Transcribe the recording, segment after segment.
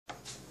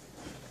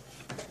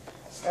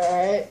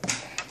Alright.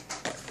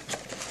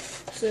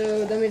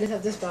 So then we just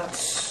have this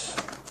box.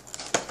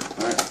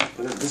 Alright,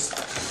 put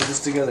this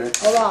together.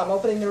 Hold on, I'm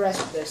opening the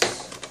rest of this.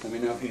 Let me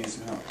know if you need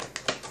some help.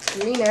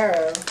 Green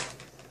arrow.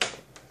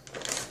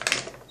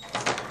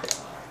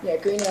 Yeah,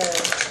 green arrow.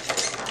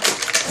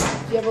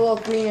 Do you have a little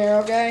green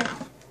arrow guy?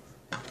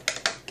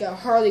 Got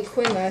Harley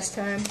Quinn last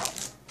time.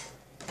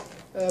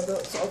 But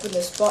let's open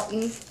this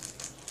button.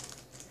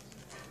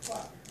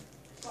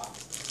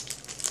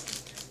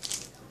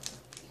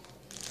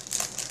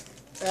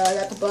 I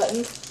got the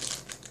button.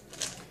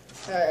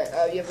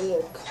 Alright, you have a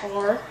little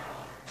car.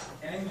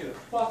 And you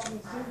fucking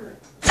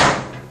cigarette.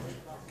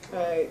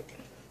 Alright.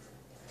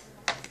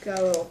 Got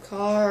a little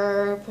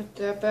car. Put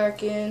that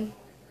back in.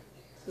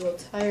 A little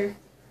tire.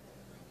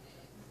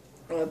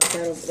 Put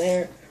that over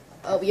there.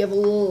 We have a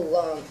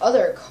little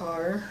other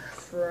car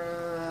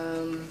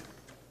from...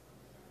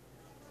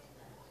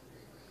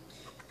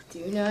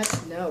 Do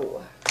not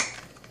know.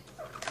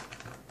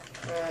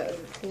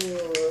 Alright, pull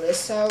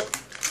this out.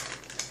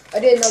 I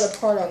did another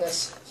part on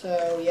this,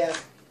 so yeah.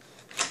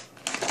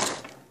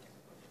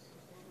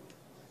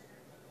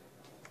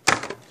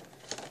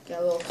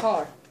 Got a little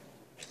car.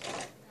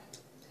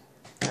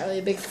 Not really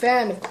a big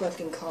fan of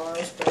collecting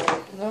cars,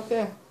 but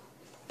okay.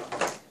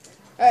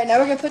 Alright, now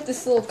we're gonna put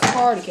this little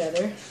car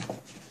together.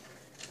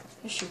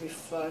 This should be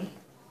fun.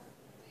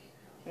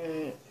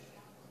 Alright.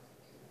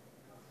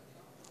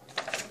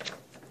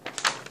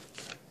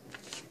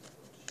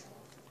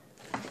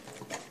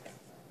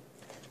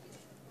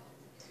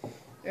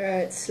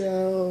 Alright,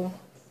 so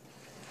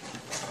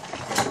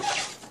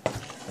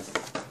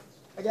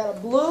I got a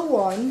blue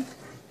one,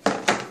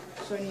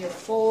 so I need to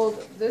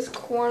fold this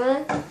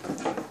corner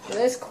to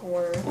this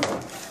corner,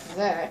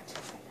 that,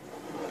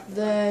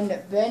 then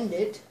bend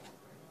it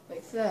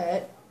like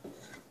that,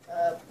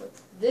 put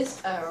this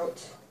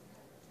out,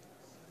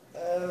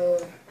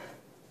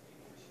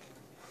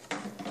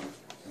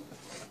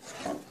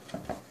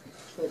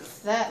 put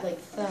that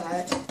like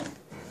that.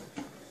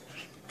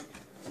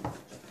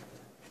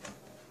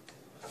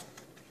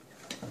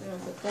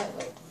 Put that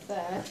like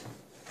that.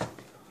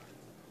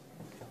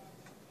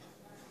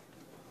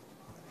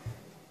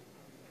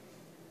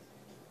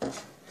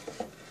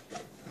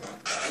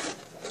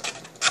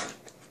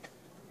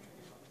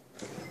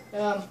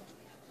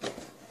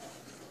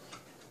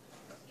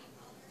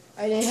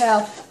 I need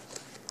help.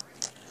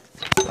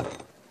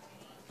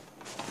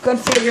 Couldn't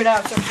figure it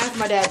out, so I'm having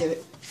my dad do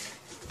it.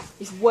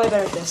 He's way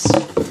better at this.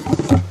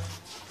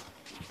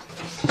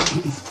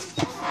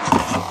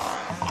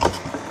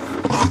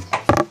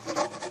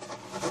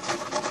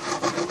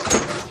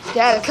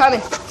 Dad, I'm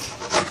coming.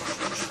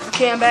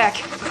 Okay, I'm back.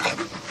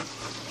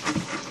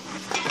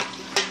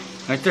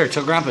 Right there,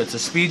 tell Grandpa it's a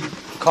speed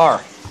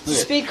car.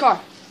 Speed car.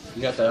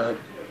 You got the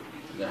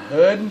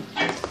hood,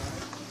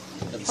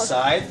 the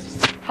side.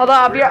 Hold on,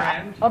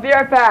 I'll be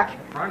right back.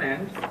 Front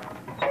end.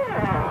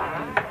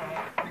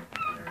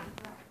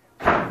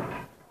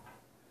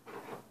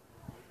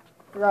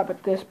 Forgot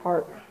about this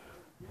part.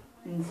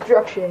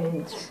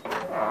 Instructions.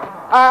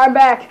 Alright, I'm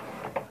back.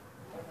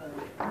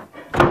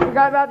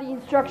 Forgot about the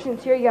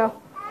instructions. Here you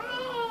go.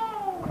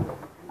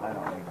 I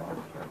don't need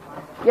one.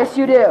 Yes,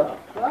 you do.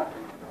 What?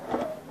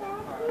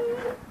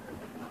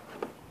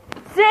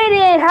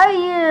 Sadie, how are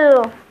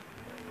you?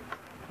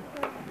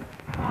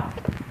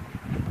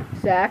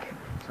 Zach.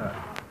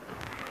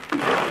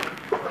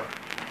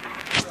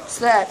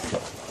 Zach.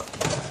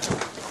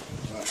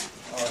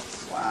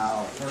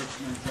 Wow.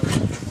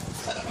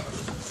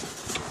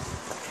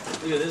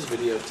 Look at this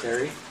video,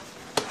 Terry.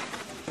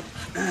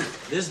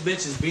 This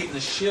bitch is beating the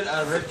shit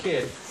out of her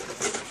kid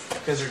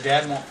because her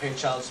dad won't pay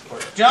child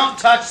support. Don't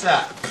touch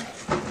that!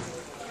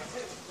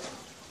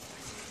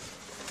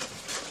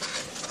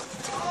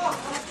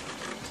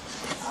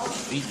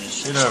 Beating the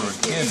shit out of her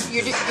kid.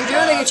 You're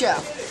doing a good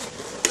job.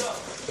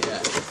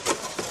 Yeah.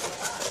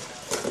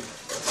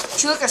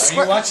 She look a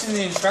Are you watching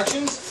the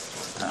instructions?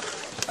 No,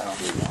 I don't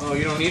need no. Oh,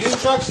 you don't need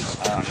instructions?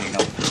 I don't need no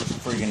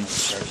freaking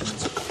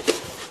instructions.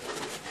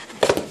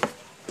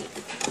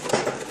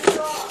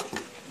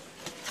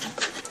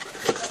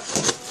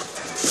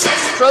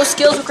 Pro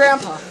skills with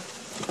Grandpa.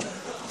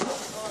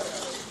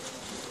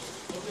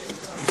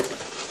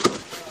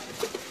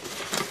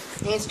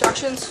 Any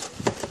instructions?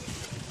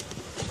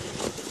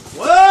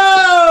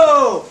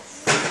 Whoa!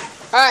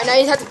 Alright, now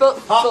you have to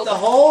build Pop the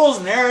holes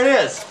and there it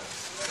is.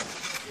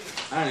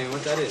 I don't even know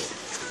what that is.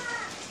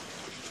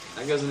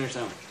 That goes in there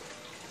somewhere.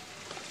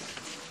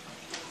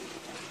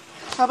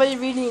 How about you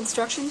read the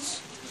instructions?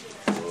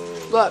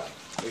 Whoa. Look.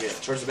 Look at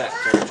it. Towards the back.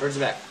 Terry, towards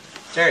the back.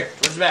 Terry,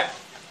 towards the back.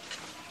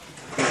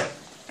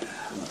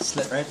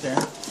 Slit right there.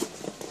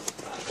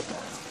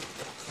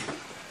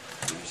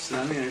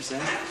 Understand me,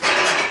 understand?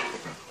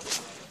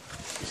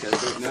 Just gotta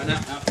do it. No.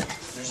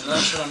 There's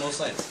another slit on both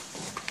sides.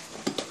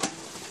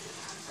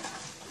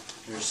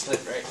 There's a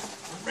slit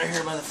right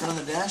here by the front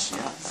of the dash.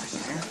 Yeah, right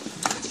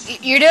here.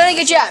 You're doing a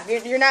good job.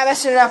 You're not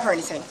messing it up or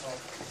anything.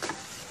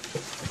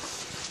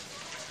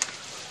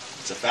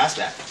 It's a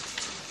fastback.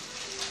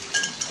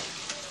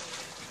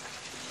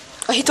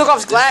 Oh, he took off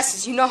his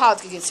glasses. You know how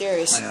it's gonna get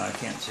serious. I know, I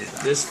can't see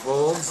that. This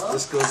folds,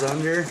 this goes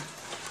under,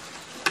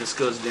 this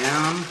goes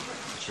down.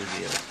 Should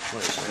be a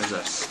place. There's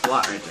a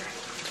spot right there.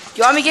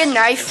 You want me to get a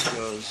knife? This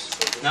goes.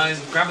 No,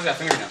 Grandpa's got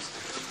fingernails.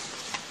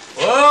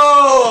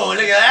 Whoa, look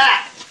at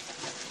that!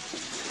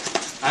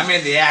 I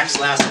made the axe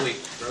last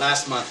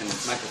month, and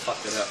Michael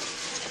fucked it up.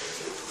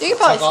 You can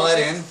probably Tuck all fix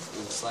that it. in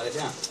and slide it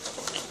down.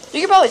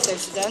 You can probably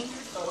fix it then.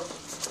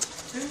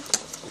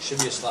 There should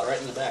be a slot right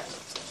in the back.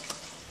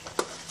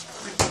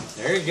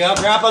 There you go,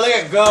 Grandpa. Look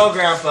at go,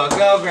 Grandpa.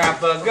 Go,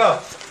 Grandpa. Go.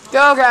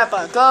 Go,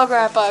 Grandpa. Go,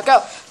 Grandpa.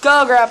 Go.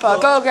 Go, Grandpa.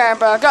 Go,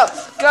 Grandpa. Go.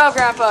 Go,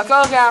 Grandpa.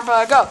 Go,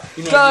 Grandpa. Go.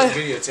 You know Go. you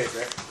can videotape,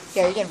 right?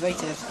 Yeah, you're getting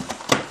videotape.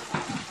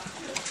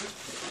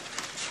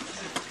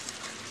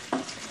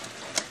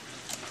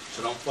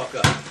 So don't fuck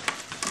up.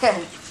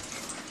 Hey,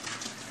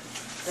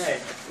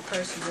 What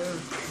price you doing?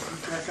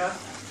 Becca?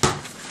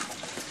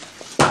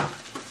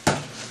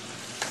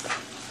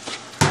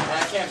 I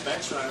can't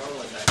bench when I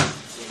normally bench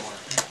anymore.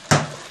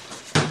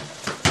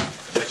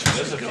 Bet you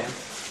this okay.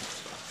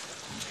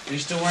 Are you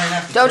still wearing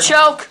that? Don't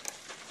choke.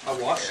 I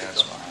washed Yeah, it.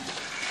 that's fine.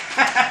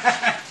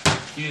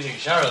 You didn't take a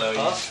shower though. You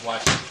just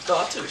watched it.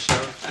 Oh, I took a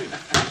shower too.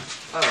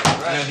 Oh, You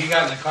know, right. he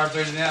got in the car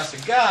Thursday night. I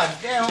said, God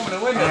damn, open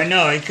the window. I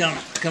know, he come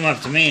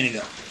up to me and he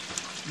go,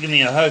 give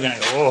me a hug and I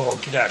go, whoa,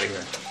 get out of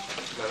here.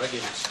 God, that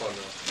gave me a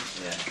slugger.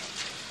 Yeah.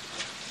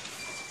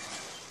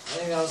 I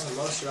think that was the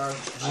most yard.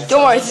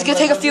 Don't worry, it's gonna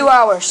take a few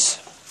hours.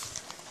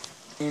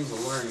 Games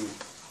are learning.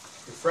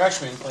 You're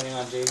freshmen playing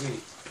on JV.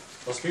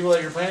 Those people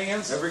that you're playing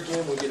against, Every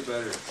game will get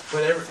better.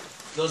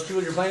 those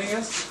people you're playing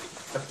against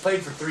have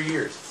played for 3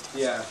 years.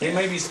 Yeah. They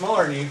may be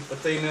smaller than you,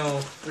 but they know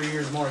 3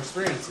 years more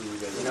experience than you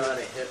guys. You know how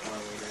to hit one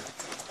we do.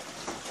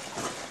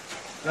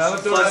 And I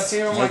looked over that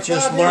team, I'm They're like,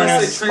 just God, learning-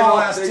 this is a small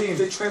ass They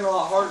team. train a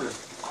lot harder.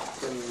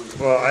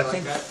 Well, I Like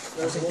think that.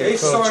 their They coach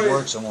started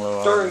works them a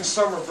little during harder.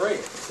 summer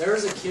break. There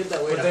was a kid that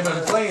weighed But they've been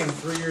 100 playing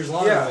 3 years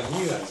longer Yeah. than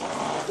you guys.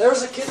 There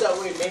was a kid that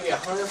weighed maybe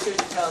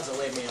 150 pounds that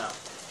laid me out.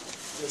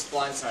 Just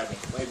blindsided me,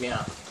 laid me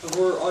out.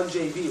 We're on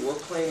JV. We're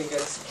playing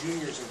against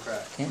juniors and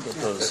crap. Can't get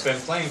They've those. been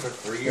playing for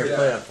 3 Here, years.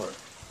 play up for it.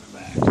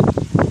 Back.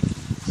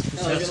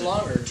 No, even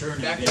longer.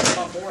 Back in the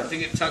top I more.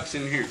 think it tucks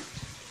in here.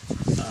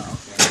 Oh,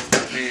 okay. I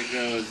think it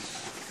goes.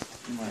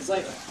 It's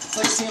like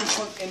CM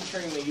Punk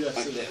entering the UFC.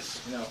 Like this.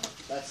 You know,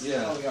 that's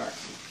Yeah. how we are.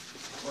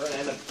 We're gonna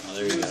end up Oh,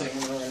 there you losing go.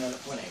 and we're gonna end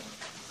up winning.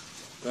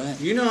 Go ahead.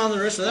 You know how the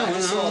rest of that I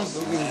one. just I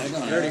saw-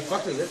 You already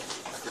fucked with it.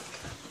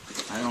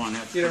 I don't want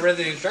to If you'd have read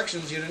the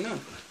instructions, you'd have known.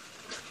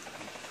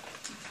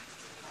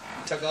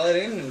 Tuck all that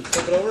in and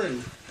flip it over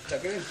and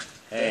tuck it in.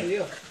 Hey. Same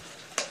deal.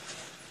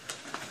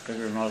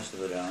 figure most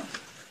of it out.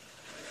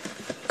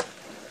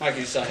 Mike,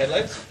 you saw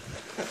headlights?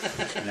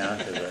 No,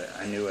 because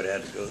I knew it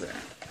had to go there.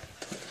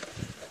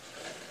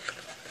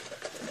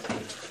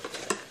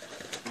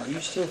 Are you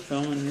still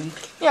filming me?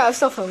 Yeah, I'm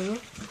still filming you.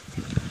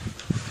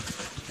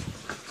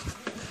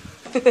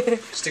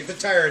 Stick the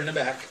tire in the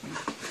back.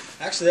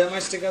 Actually, that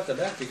might stick out the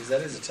back because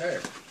that is a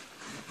tire.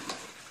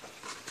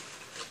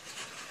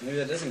 Maybe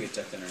that doesn't get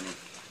tucked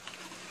underneath.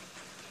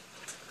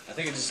 I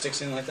think it just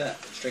sticks in like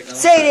that, straight down.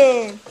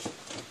 Say it in.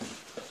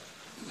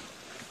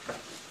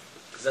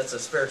 Because that's a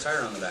spare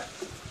tire on the back.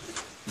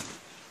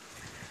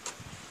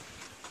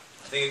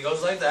 I think it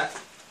goes like that,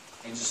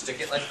 and just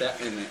stick it like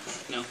that in there.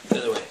 No, the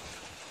other way.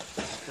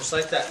 Just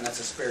like that, and that's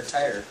a spare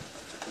tire.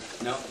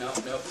 No, no,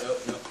 no, no,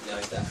 no. Yeah,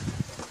 like that.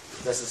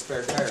 That's a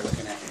spare tire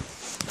looking at you.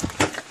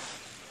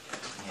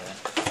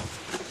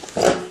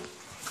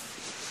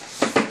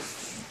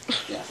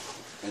 Yeah,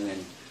 and then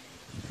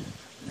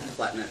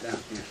flatten that down.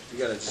 Yeah, you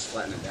gotta just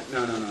flatten it down.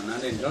 No, no, no,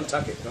 not in. Don't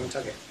tuck it. Don't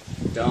tuck it.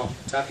 Don't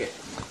tuck it.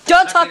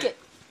 Don't tuck it.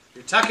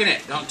 You're tucking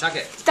it. Don't tuck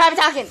it. Stop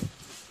talking.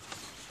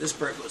 This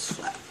part goes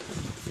flat,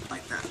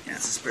 like that. Yeah,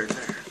 it's a spare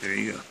tire. There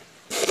you go.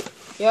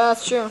 Yeah,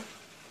 that's true.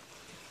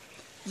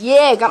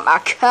 Yeah, I got my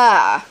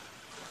car.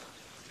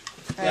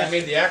 Yeah, I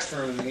made the axe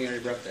for him and he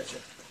already broke that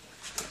shit.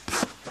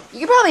 You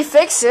can probably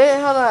fix it.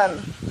 Hold on.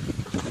 And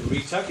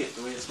retuck it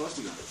the way it's supposed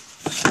to go.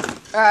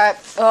 Alright.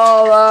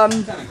 Oh,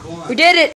 Kinda cool, huh? we did it.